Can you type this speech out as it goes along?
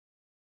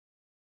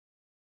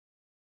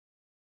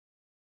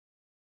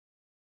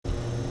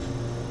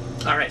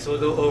Alright, so we'll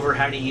go over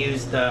how to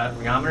use the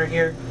rheometer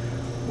here.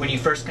 When you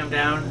first come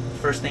down,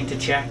 first thing to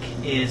check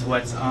is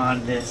what's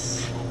on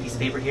this piece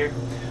of paper here.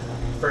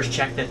 First,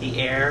 check that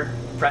the air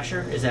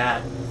pressure is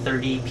at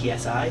 30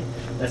 psi.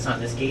 That's on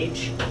this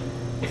gauge.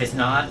 If it's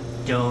not,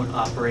 don't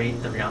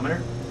operate the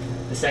rheometer.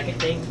 The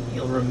second thing,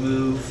 you'll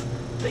remove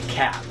the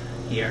cap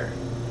here.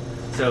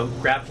 So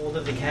grab hold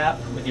of the cap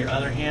with your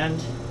other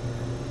hand,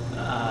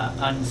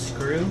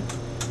 unscrew.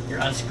 You're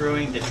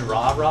unscrewing the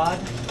draw rod.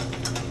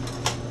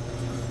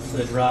 So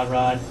the draw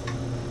rod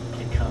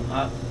can come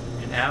up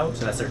and out.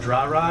 So that's our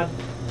draw rod.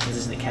 This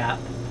is the cap.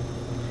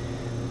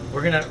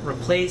 We're going to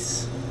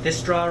replace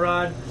this draw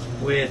rod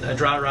with a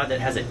draw rod that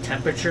has a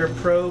temperature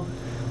probe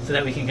so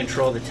that we can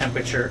control the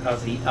temperature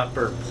of the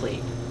upper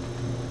plate.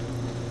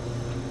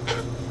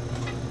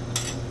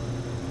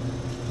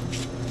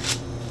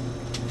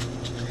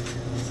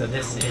 So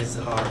this is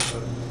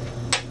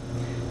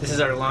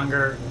our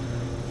longer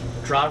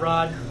draw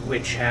rod,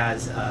 which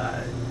has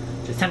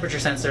just temperature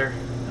sensor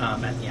at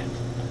the end.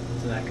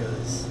 So that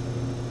goes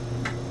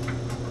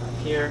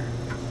here.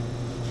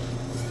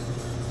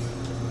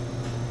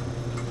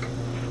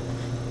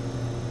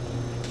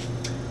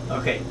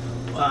 Okay,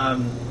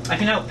 I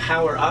can now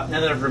power up.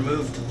 Now that I've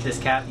removed this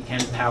cap, you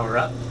can power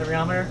up the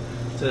rheometer.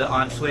 So the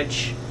on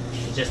switch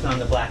is just on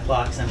the black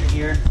box under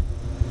here.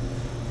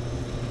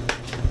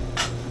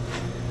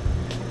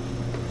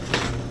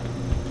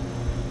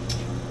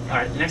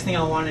 Alright, the next thing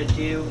I'll want to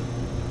do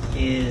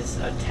is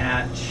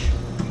attach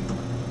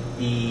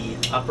the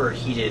upper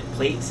heated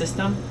plate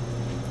system.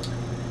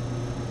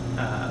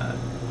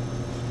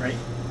 Right?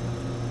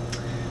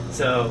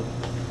 So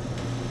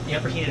the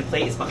upper heated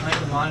plate is behind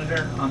the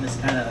monitor on this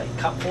kind of like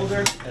cup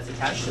holder that's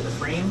attached to the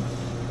frame.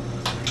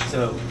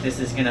 So this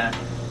is going to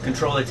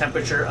control the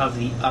temperature of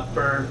the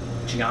upper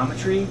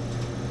geometry.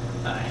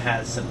 It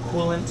has some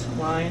coolant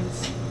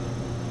lines.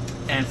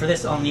 And for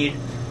this I'll need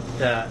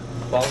the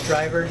ball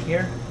driver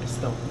here. It's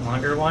the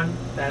longer one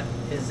that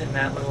is in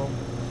that little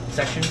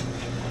section.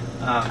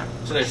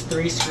 So there's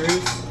 3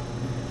 screws.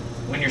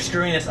 When you're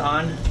screwing this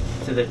on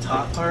to the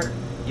top part,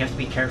 you have to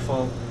be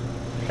careful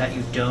that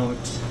you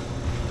don't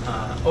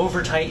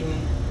over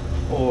tighten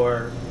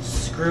or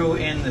screw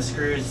in the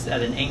screws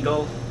at an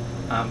angle.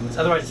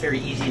 Otherwise it's very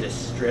easy to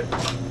strip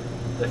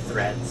the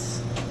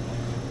threads.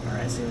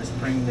 Alright, so let's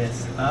bring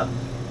this up,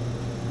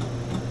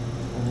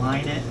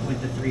 align it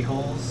with the 3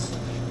 holes.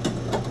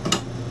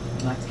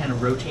 You'll have to kind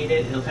of rotate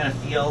it. It'll kind of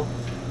feel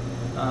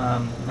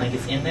like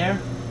it's in there.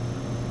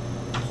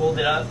 Hold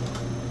it up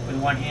with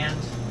one hand.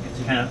 You have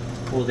to kind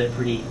of hold it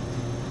pretty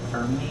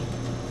firmly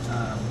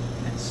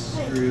and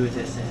screw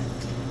this in.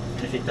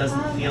 And if it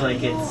doesn't feel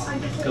like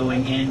it's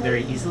going in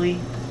very easily,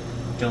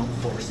 don't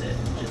force it.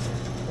 Just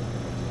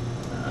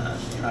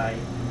try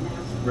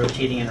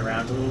rotating it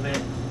around a little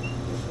bit.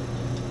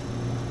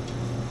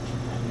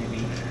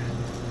 Maybe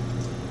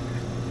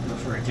go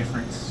for a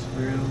different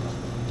screw.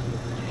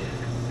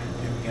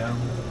 There we go.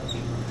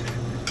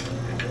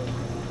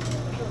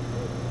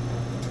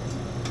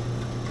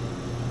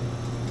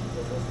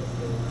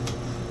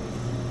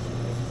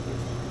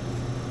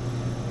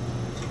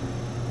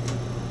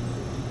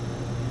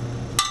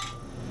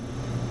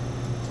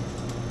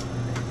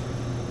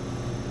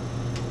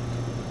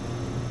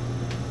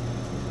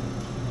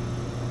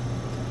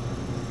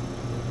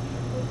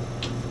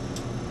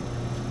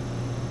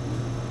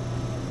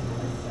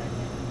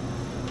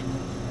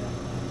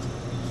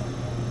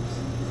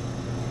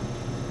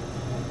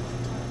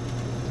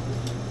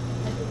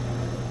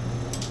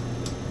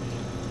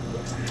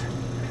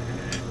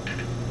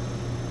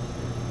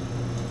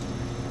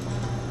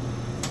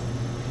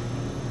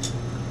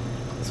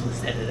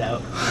 Let's edit it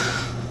out.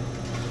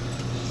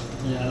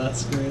 Yeah, that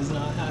screw is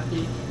not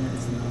happy.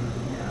 It's not,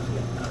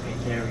 yeah. Okay,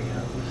 there we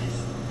go.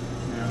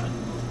 Now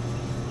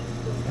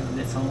have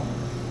this hole.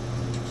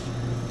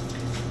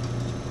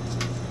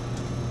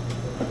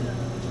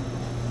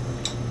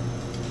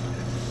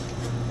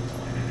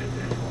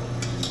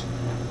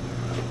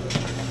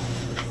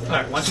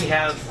 Alright, once we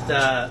have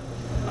the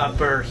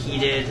upper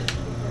heated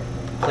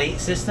plate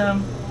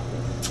system,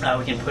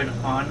 we can put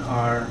on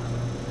our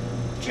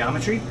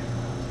geometry.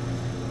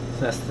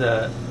 So that's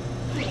the,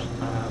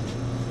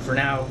 for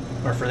now,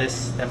 or for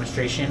this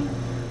demonstration,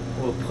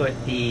 we'll put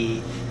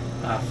the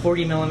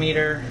 40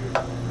 millimeter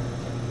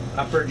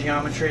upper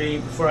geometry.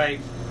 Before I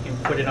can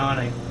put it on,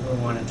 I will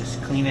want to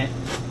just clean it.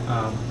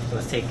 So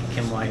let's take a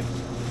Kim wipe,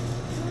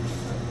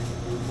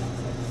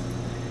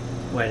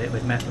 wet it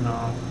with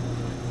methanol,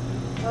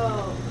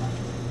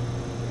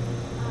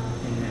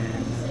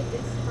 and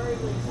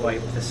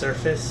wipe the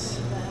surface.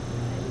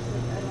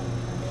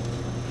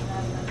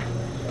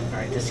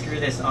 Alright, to screw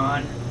this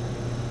on,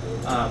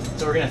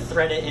 so we're going to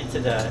thread it into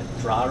the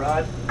draw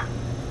rod.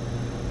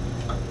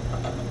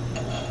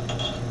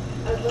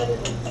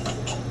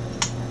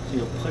 So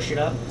you'll push it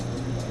up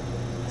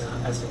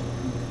as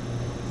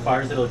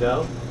far as it'll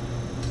go,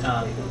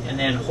 and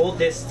then hold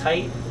this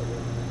tight,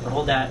 or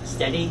hold that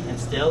steady and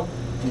still,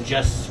 and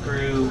just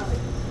screw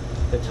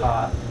the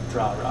top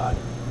draw rod.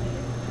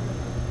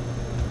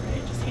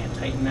 Alright, just hand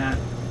tighten that.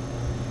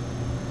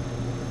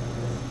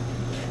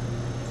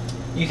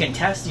 You can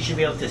test, you should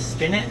be able to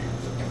spin it,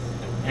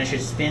 and it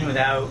should spin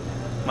without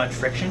much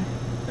friction.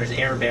 There's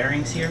air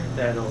bearings here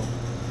that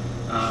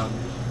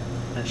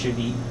should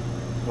be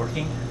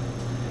working.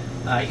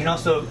 You can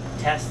also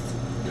test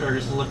or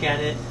just look at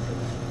it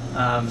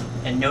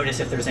and notice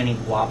if there's any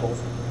wobble.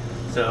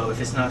 So if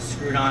it's not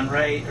screwed on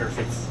right, or if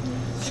it's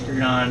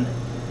screwed on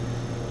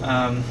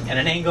at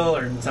an angle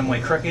or in some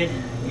way crooked,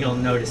 you'll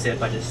notice it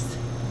by just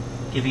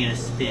giving it a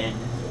spin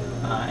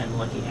and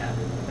looking at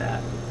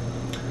that.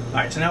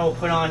 Alright, so now we'll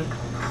put on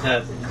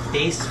the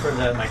base for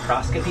the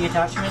microscopy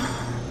attachment.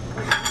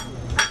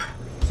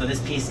 So this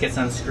piece gets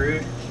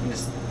unscrewed, you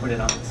just put it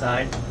on the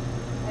side.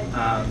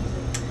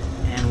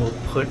 And we'll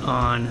put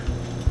on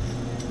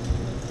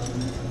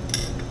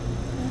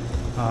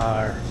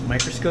our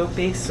microscope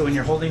base. So when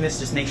you're holding this,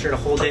 just make sure to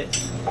hold it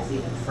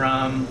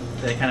from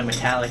the kind of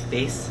metallic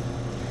base.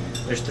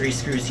 There's 3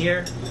 screws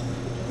here,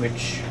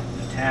 which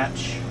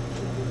attach.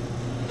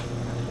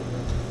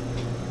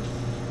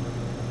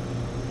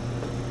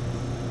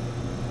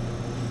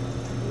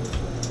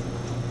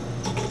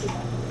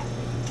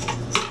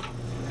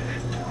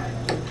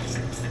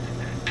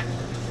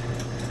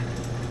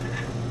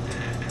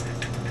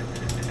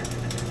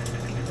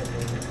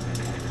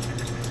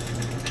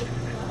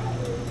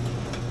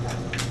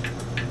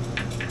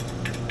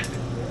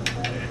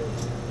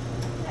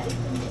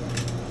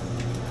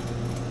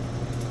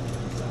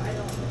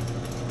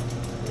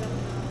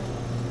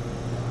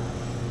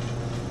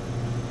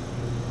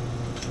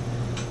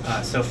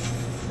 So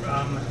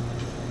from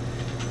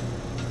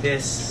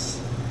this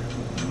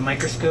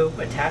microscope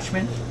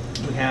attachment,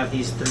 we have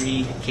these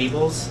 3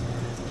 cables.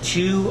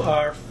 2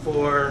 are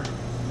for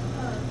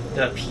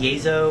the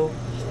piezo,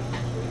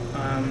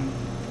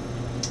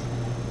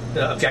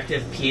 the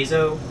objective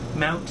piezo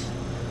mount,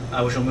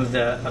 which will move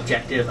the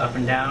objective up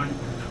and down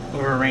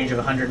over a range of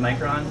 100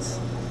 microns.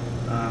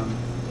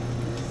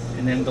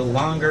 And then the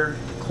longer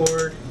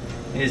cord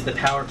is the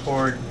power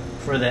cord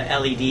for the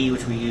LED,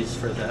 which we use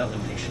for the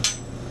illumination.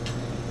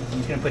 I'm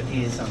just going to put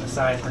these on the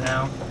side for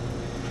now.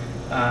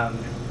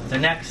 So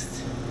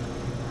next,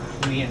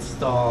 we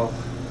install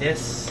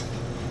this.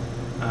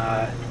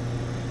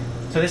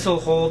 So this will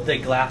hold the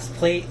glass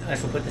plate.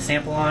 This will put the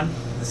sample on.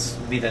 This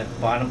will be the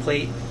bottom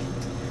plate.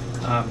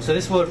 So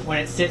this will, when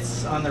it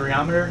sits on the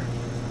rheometer,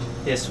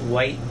 this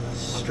white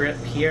strip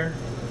here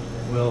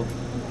will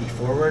be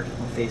forward,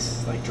 will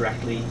face like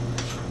directly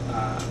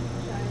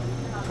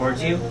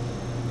towards you.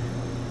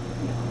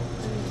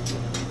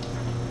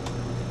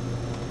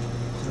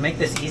 To make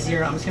this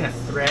easier, I'm just going to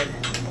thread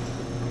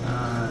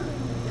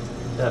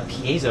the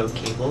piezo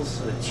cables,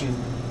 so the 2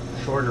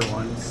 shorter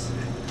ones,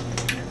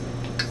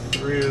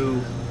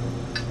 through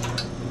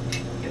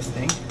this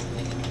thing.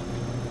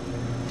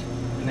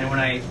 And then when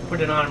I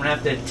put it on, I'm going to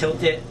have to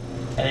tilt it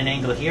at an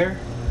angle here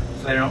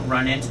so I don't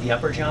run into the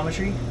upper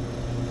geometry.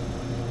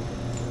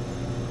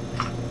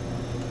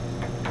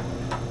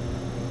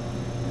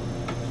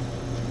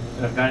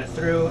 So I've got it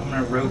through. I'm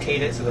going to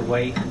rotate it so the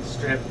white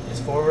strip is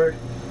forward.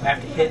 I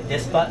have to hit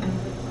this button,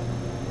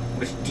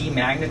 which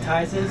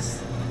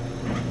demagnetizes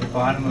the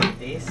bottom of the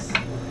base.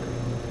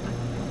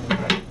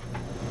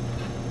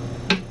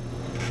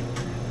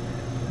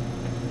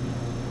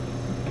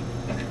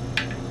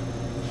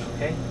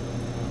 Okay.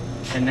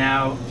 And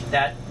now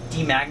that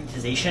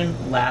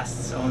demagnetization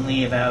lasts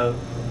only about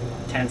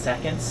 10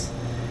 seconds.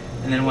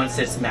 And then once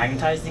it's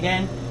magnetized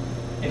again,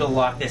 it'll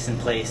lock this in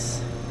place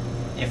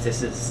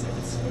as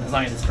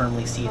long as it's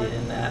firmly seated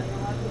in that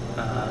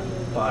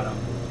bottom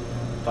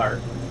part.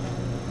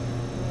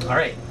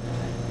 Alright,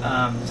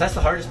 so that's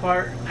the hardest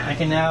part. I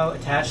can now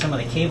attach some of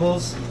the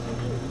cables.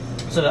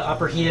 So the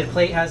upper heated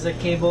plate has a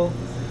cable,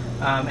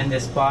 and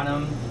this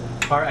bottom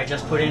part I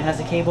just put in has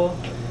a cable.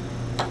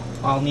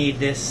 I'll need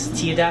this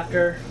T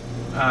adapter.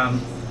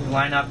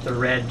 Line up the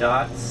red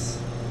dots.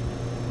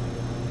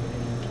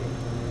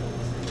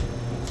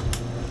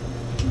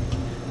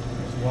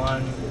 There's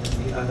one,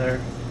 the other,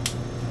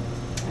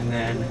 and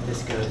then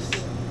this goes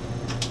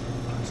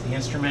onto the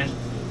instrument.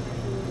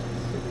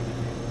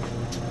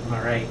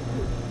 Alright,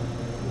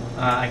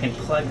 I can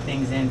plug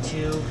things in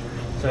too.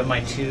 So I have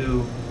my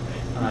 2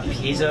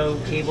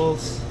 piezo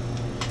cables.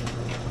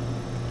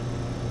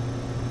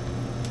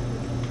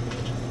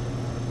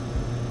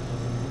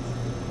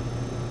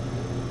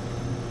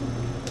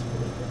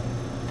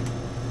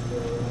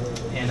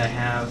 And I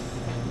have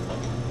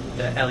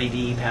the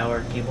LED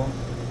power cable.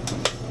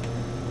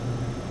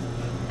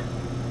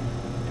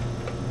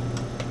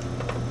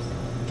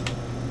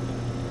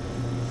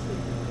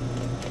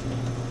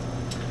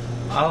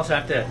 I also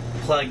have to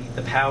plug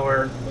the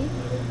power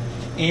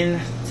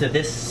into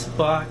this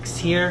box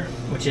here,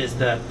 which is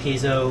the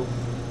piezo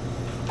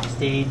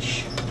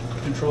stage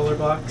controller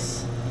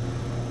box.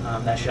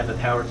 That should have the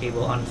power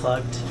cable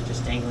unplugged,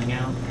 just dangling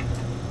out.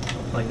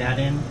 I'll plug that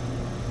in,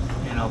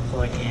 and I'll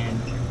plug in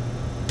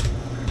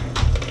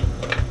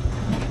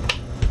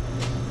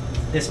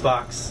this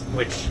box,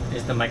 which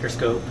is the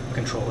microscope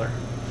controller.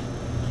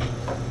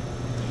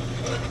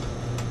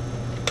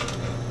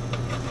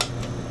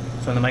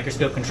 So in the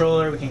microscope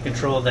controller, we can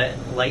control the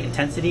light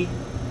intensity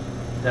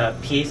the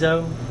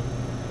piezo,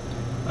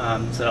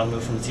 so it'll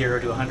move from 0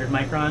 to 100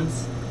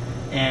 microns,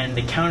 and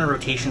the counter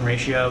rotation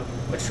ratio,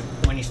 which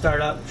when you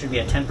start up should be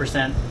at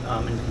 10%,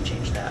 and you can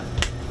change that.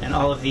 And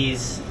all of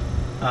these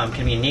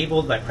can be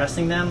enabled by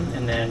pressing them,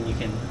 and then you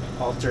can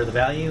alter the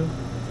value.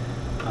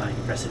 You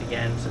can press it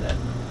again so that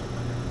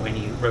when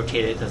you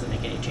rotate it, it doesn't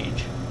make any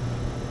change.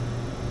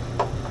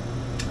 All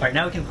right,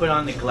 now we can put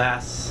on the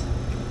glass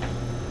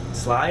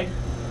slide.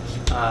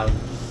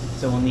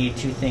 So we'll need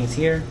two things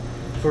here.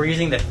 If we're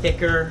using the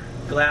thicker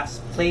glass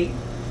plate,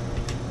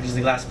 which is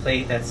the glass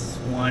plate that's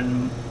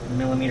 1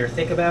 millimeter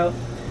thick about,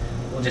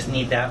 we'll just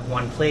need that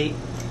one plate.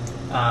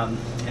 And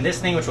this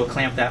thing, which will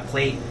clamp that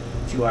plate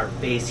to our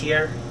base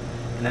here,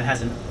 and that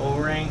has an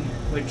O-ring,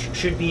 which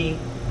should be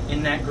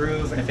in that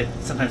groove, and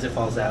if sometimes it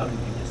falls out, and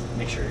you can just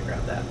make sure to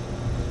grab that.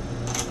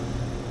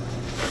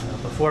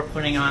 Before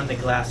putting on the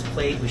glass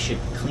plate, we should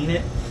clean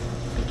it,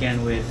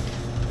 again with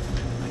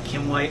a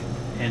Kim wipe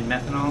and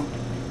methanol.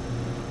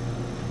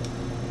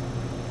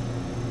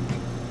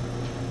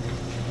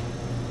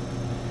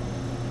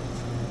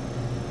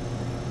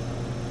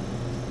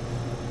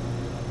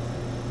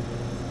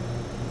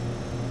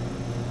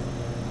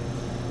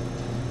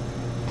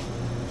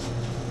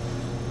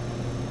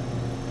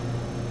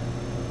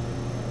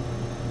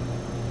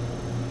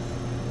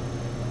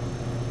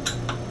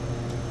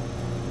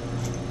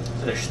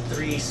 So there's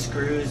 3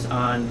 screws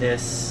on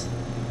this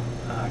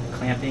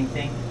clamping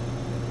thing.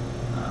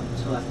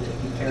 So we'll have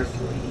to be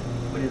carefully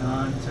put it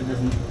on so it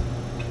doesn't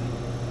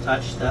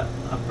touch the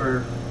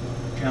upper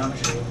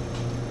geometry.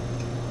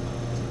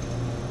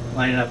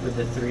 Line it up with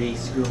the 3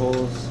 screw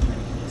holes, and then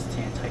you can just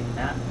tighten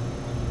that.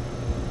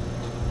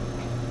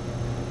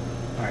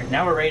 Alright,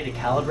 now we're ready to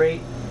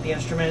calibrate the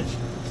instrument.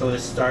 So we'll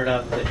just start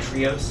up the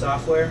Rheos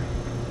software.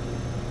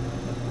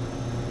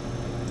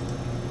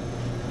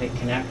 Hit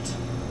connect.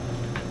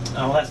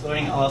 While that's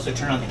loading, I'll also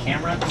turn on the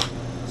camera.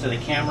 So the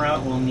camera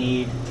will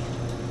need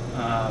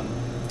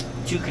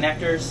 2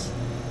 connectors.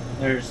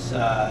 There's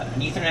an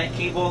Ethernet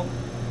cable,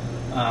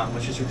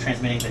 which is for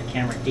transmitting the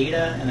camera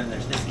data, and then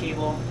there's this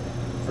cable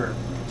for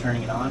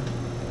turning it on,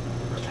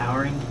 for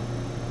powering.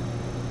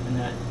 And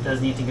that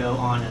does need to go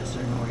on at a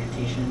certain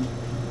orientation.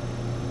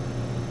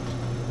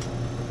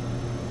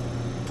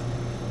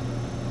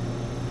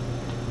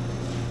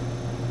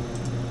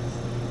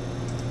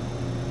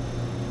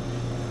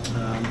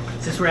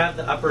 Since we have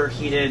the upper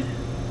heated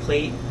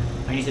plate,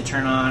 I need to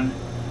turn on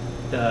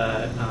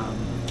the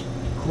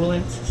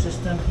coolant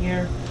system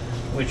here,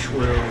 which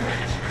will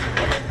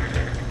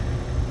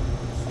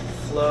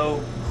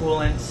flow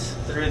coolant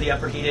through the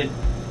upper heated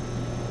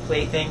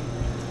plate thing.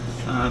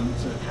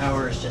 So the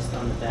power is just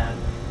on the back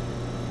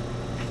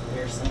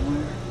here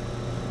somewhere.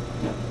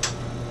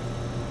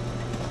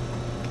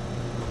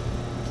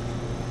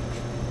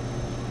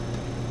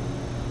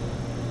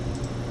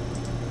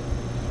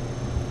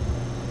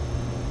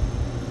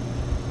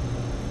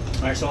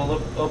 Alright, so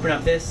I'll open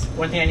up this.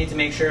 One thing I need to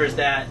make sure is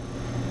that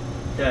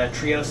the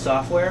Rheos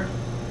software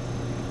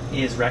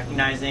is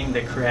recognizing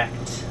the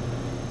correct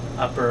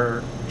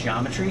upper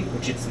geometry,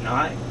 which it's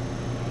not.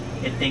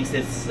 It thinks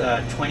it's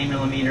a 20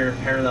 millimeter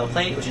parallel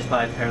plate, which is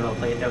probably the parallel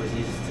plate that was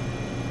used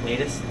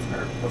latest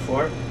or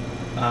before,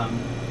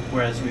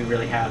 whereas we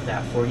really have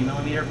that 40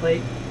 millimeter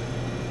plate.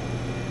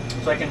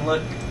 So I can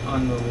look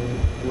on the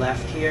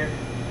left here.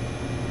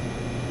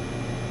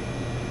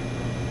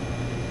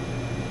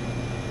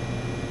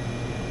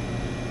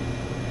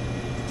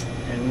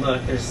 And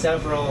look, there's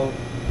several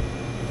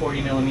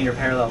 40 millimeter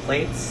parallel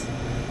plates,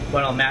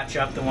 but I'll match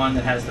up the one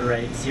that has the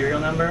right serial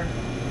number.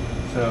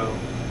 So,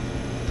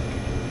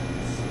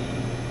 let's see.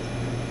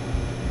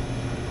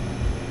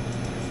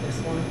 It's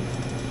this one.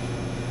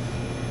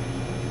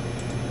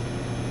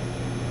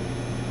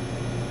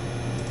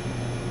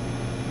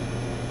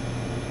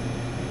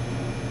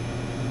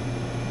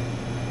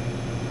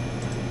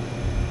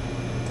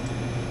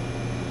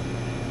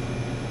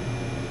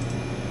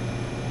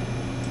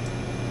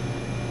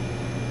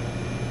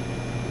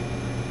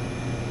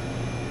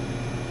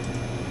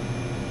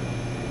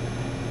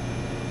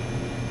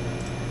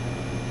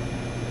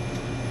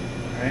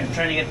 Alright, I'm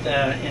trying to get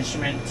the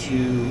instrument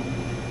to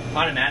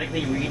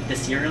automatically read the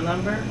serial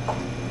number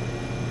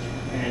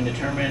and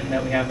determine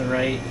that we have the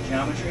right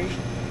geometry.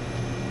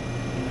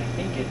 And I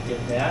think it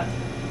did that.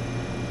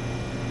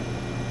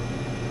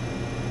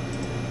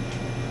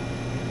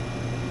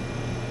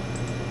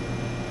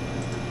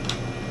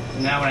 So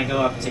now when I go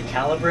up to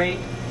calibrate,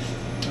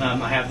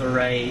 I have the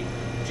right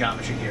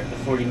geometry here, the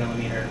 40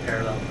 millimeter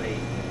parallel plate.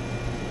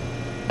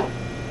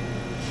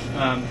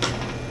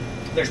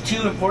 There's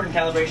 2 important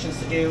calibrations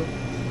to do: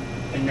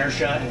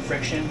 inertia and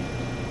friction.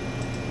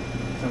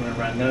 So I'm going to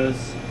run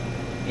those.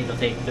 It'll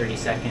take 30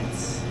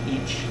 seconds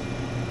each.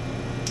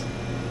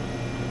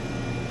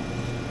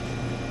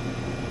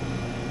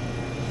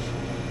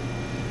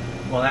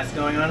 While that's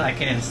going on, I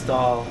can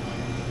install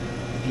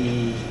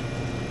the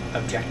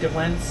objective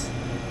lens.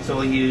 So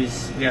we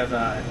have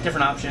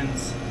different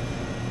options.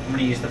 I'm going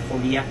to use the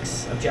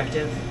 40x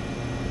objective.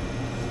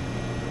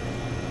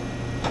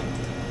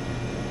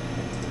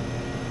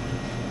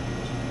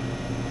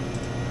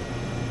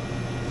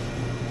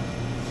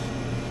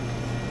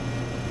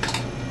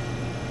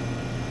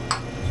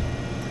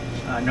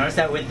 Notice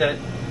that with the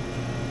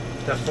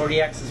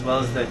 40X as well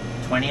as the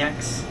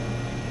 20X,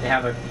 they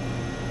have a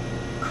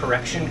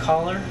correction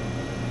collar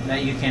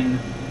that you can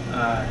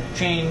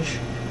change,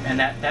 and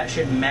that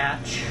should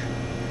match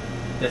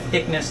the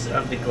thickness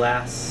of the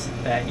glass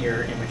that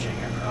you're imaging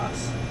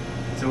across.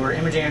 So we're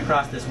imaging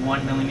across this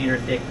 1 millimeter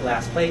thick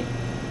glass plate,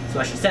 so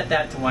I should set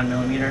that to 1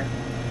 millimeter.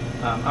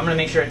 I'm going to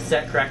make sure it's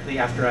set correctly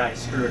after I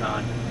screw it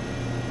on.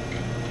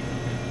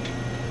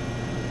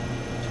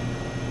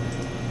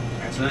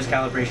 Alright, so those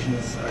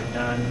calibrations are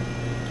done.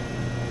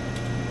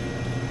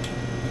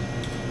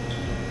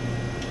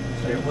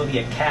 So there will be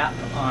a cap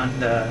on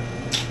the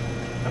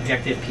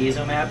objective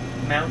piezo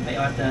mount that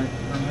you'll have to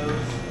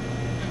remove.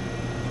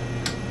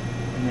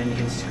 And then you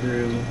can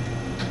screw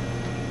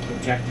the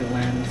objective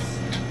lens.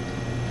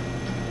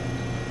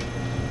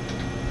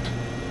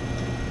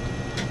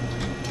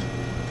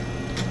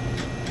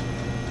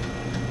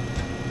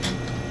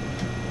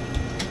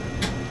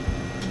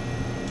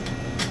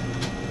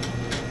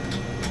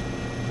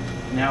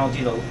 Now I'll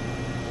do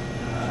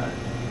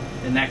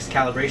the next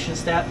calibration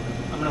step.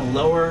 I'm going to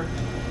lower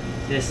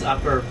this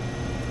upper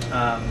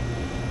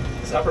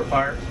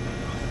part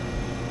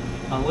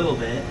a little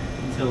bit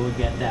until we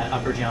get that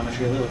upper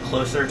geometry a little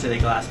closer to the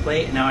glass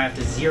plate. And now I have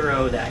to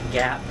zero that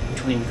gap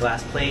between the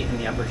glass plate and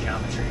the upper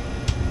geometry.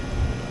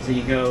 So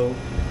you go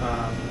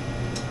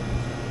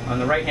on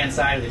the right hand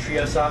side of the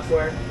Trio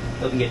software,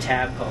 there'll be a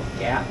tab called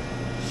Gap,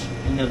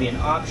 and there'll be an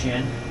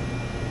option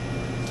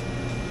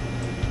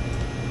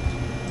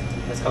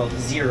that's called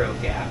Zero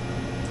Gap.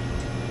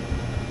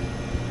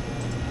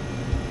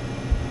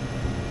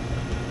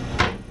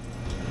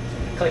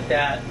 Click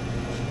that.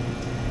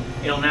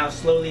 It'll now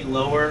slowly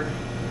lower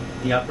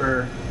the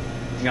upper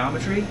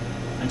geometry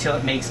until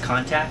it makes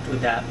contact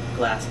with that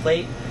glass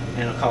plate,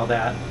 and it'll call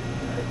that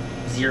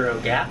zero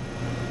gap,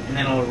 and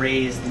then it'll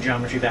raise the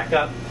geometry back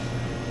up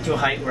to a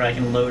height where I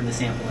can load the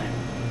sample in.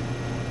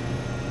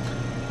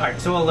 Alright,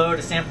 so we'll load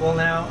a sample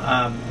now.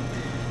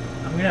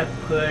 I'm going to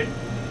put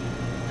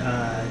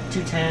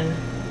 210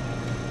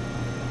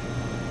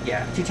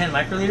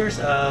 microliters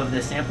of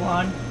the sample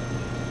on.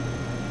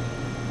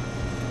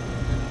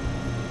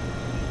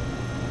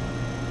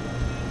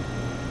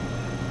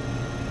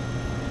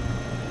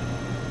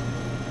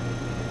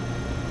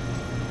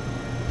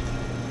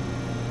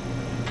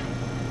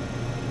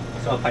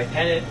 So I'll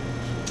pipette it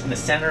in the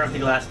center of the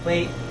glass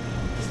plate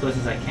as close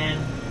as I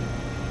can.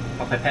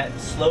 I'll pipette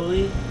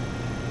slowly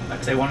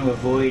because I want to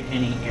avoid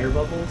any air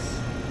bubbles.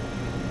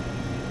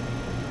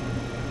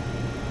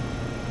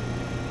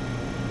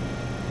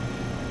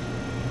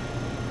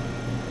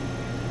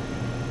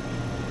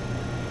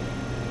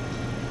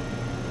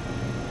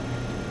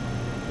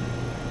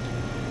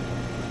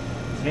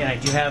 Again, I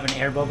do have an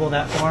air bubble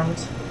that formed.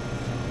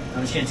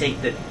 I'm just going to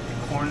take the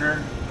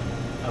corner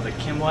of a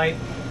Kim wipe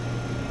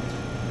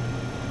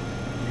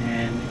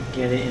and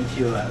get it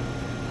into a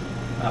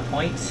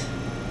point.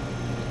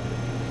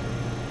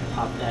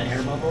 Pop that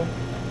air bubble.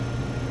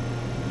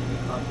 Maybe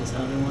pop this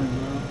other one as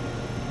well.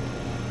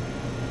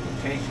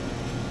 Okay.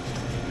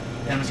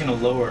 Then I'm just going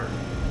to lower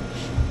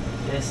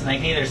this, and I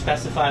can either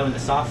specify with the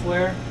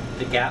software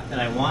the gap that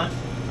I want.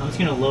 I'm just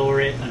going to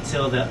lower it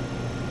until the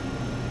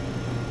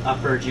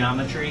upper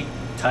geometry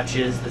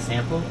touches the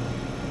sample.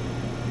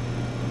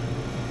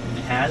 And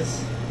it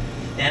has.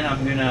 Then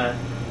I'm going to,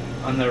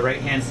 on the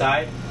right hand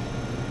side,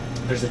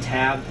 there's a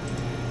tab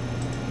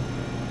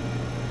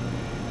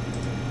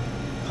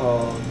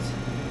called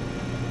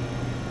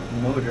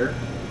Motor.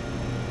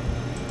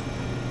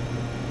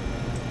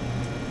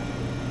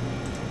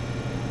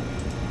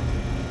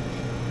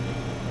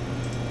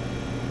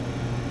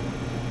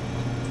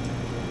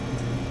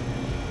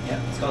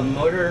 Yeah, it's called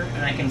Motor,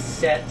 and I can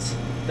set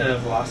the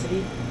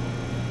velocity,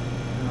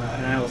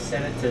 and I will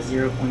set it to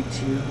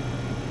 0.2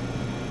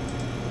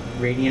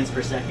 radians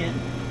per second.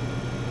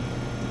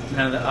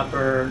 Now the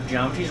upper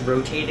geometry is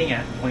rotating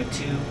at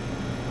 0.2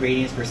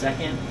 radians per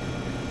second.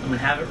 I'm going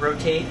to have it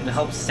rotate, and it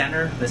helps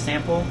center the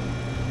sample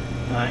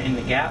in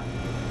the gap,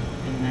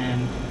 and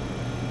then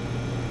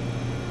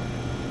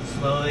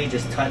slowly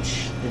just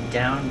touch the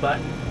down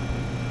button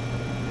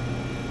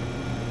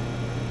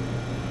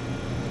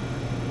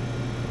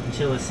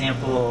until the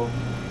sample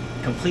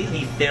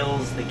completely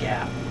fills the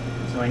gap.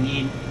 So I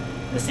need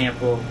the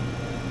sample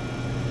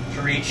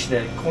to reach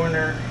the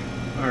corner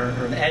or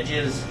the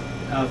edges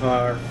of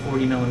our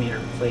 40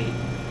 millimeter plate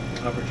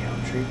upper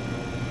geometry.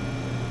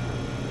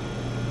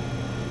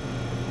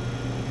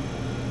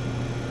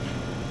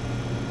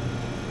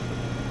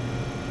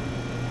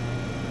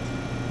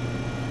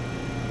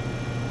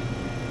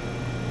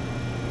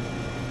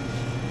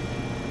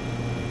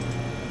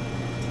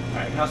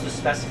 Alright, you can also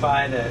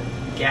specify the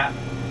gap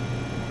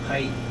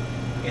height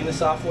in the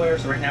software.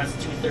 So right now it's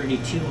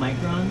 232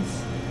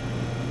 microns.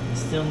 I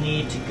still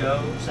need to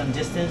go some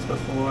distance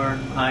before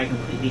I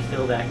completely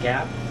fill that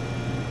gap.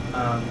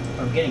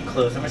 I'm getting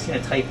close. I'm just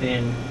going to type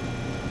in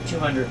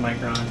 200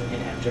 microns and hit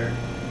enter.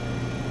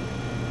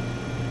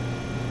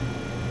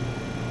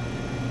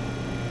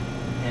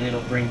 And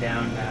it'll bring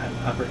down that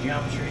upper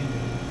geometry.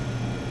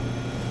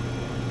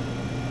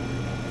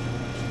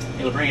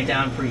 It'll bring it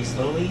down pretty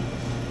slowly,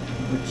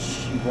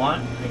 which you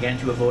want, again,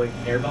 to avoid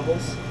air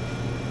bubbles.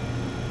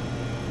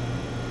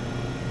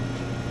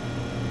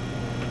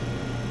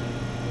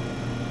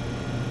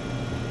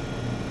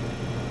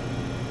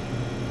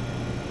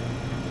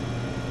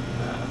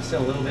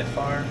 Still a little bit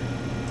far.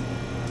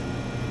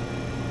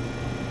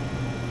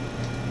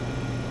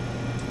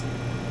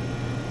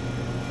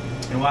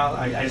 And while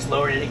I just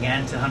lowered it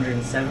again to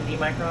 170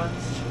 microns,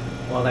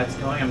 while that's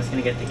going, I'm just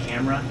going to get the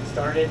camera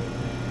started.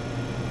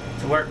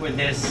 To work with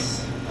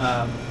this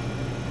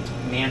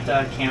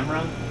Manta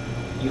camera,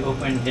 you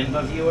open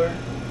Vimba Viewer,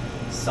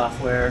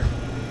 software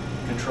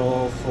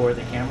control for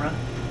the camera,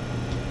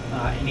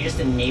 and you just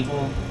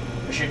enable,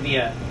 there should be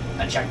a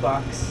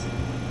checkbox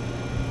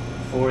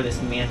for this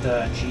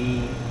Manta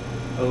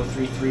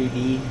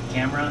G033B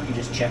camera. You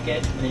just check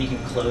it, and then you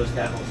can close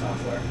that whole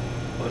software,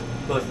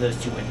 both of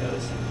those two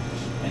windows.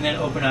 And then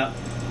open up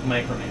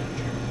Micromanager.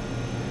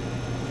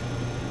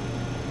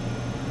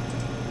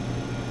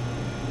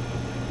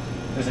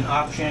 There's an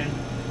option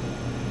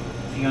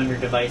if you go under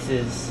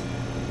Devices,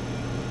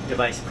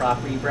 Device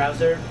Property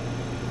Browser.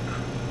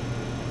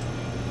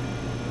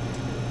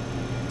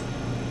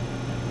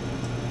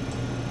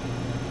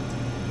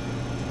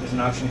 There's an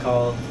option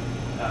called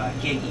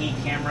Gig E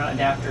Camera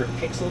Adapter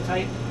Pixel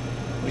Type,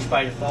 which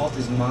by default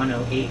is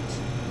Mono 8.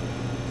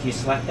 If you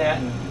select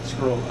that and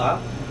scroll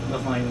up, you'll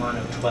find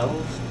Mono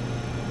 12.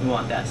 You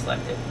want that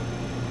selected.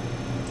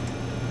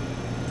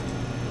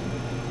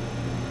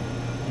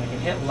 And I can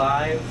hit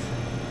live,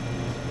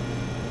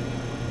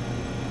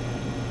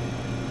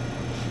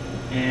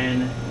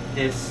 and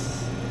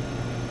this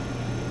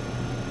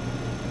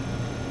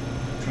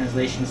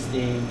translation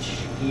stage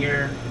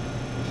here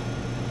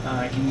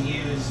I can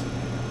use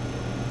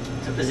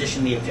to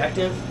position the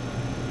objective.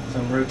 So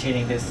I'm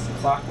rotating this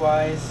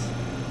clockwise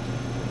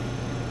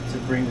to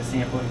bring the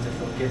sample into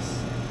focus.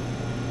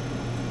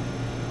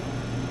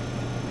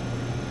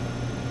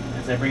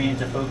 As I bring it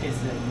into focus,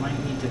 I might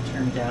need to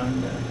turn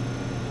down the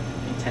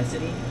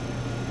intensity.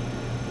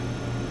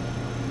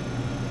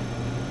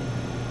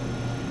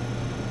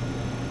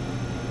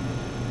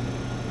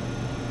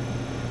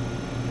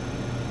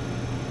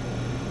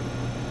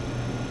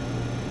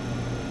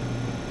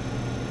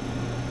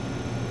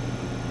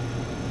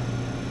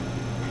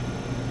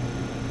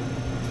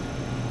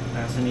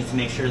 I also need to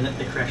make sure that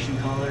the correction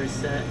collar is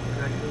set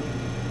correctly.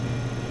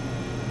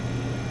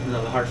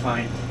 I'll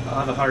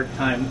have a hard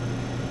time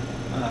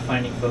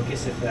finding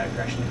focus if that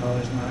correction collar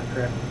is not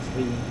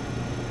correctly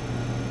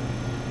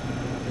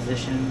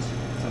positioned.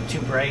 So I'm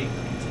too bright,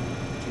 I need to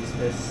reduce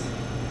this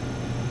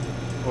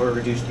or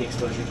reduce the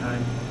exposure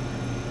time.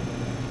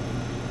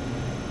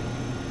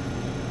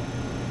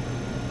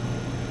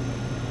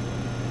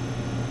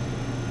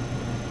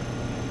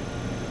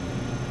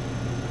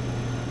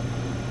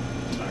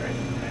 Alright,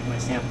 my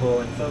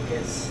sample in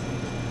focus.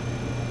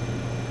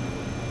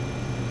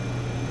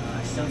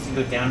 I still need to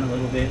go down a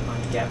little bit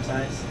on the gap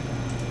size.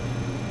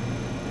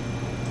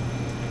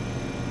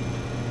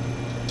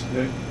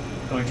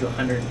 Going to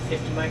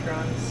 150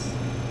 microns.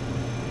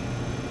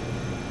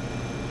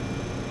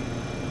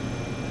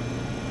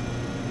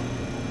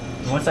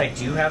 And once I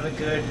do have a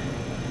good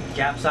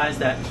gap size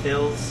that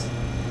fills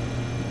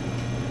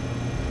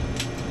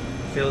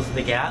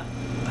the gap,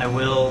 I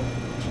will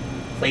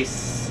place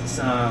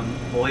some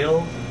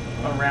oil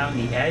around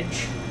the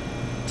edge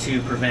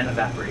to prevent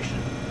evaporation.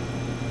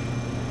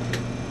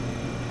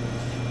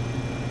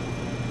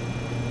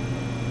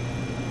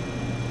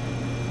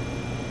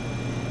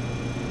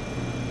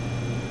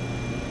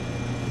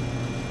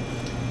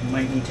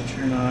 Might need to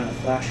turn on a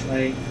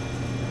flashlight.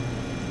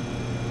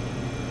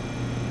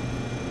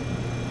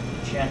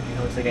 Check. It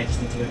looks like I just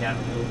need to go down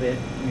a little bit.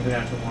 I'm going to go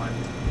down to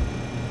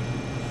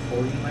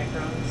 140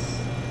 microns.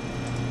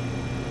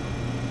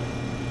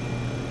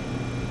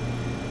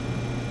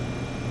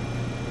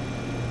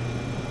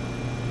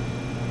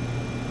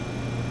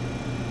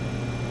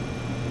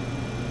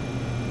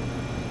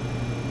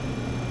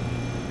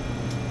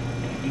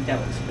 And I think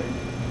that looks good.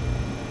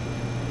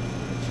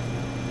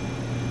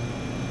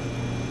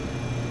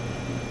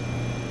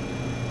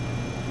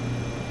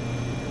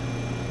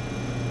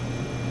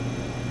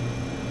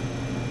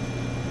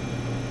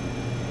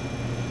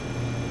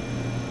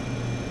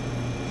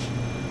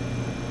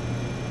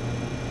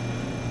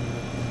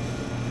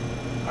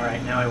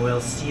 Alright, now I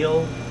will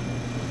seal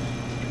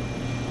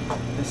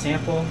the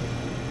sample.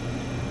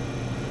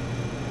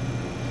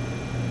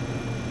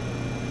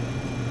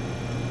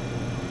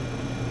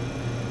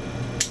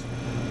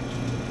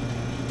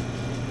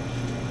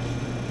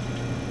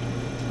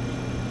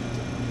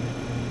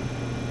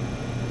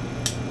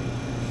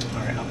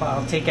 Alright,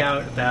 I'll take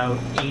out about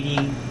 80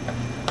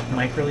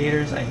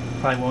 microliters. I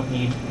probably won't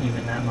need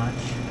even that much.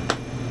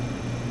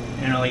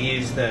 And I'll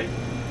use the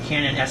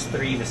Canon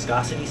S3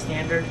 viscosity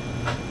standard.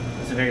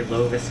 It's a very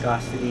low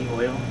viscosity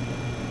oil.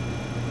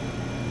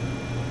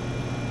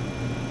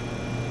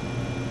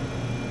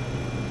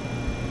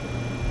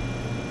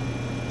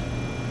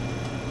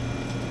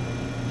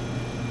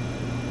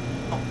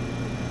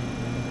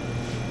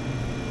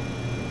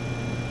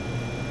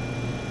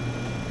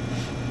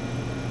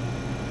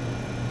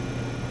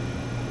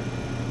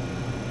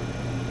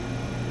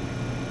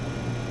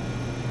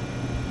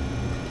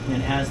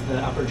 And as the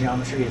upper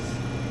geometry is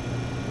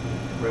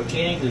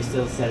rotating, because we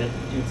still set it,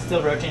 it's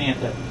still rotating at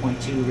the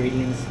 0.2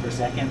 radians per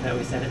second that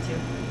we set it to.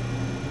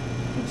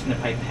 I'm just going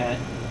to pipette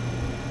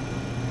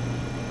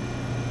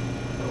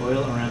the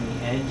oil around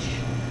the edge.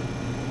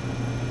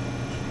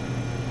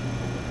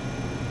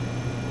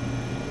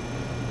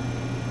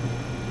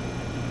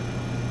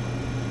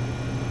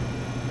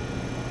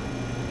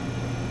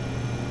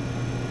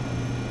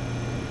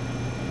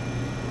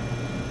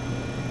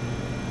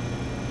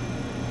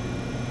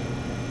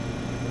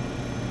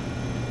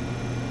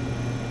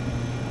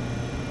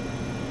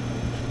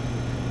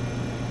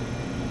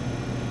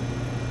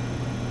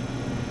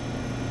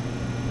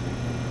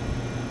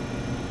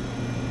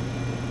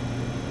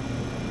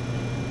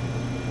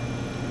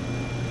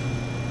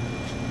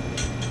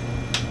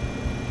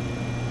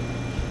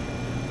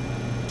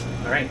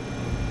 All right,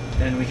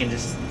 then we can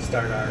just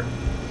start our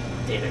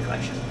data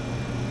collection.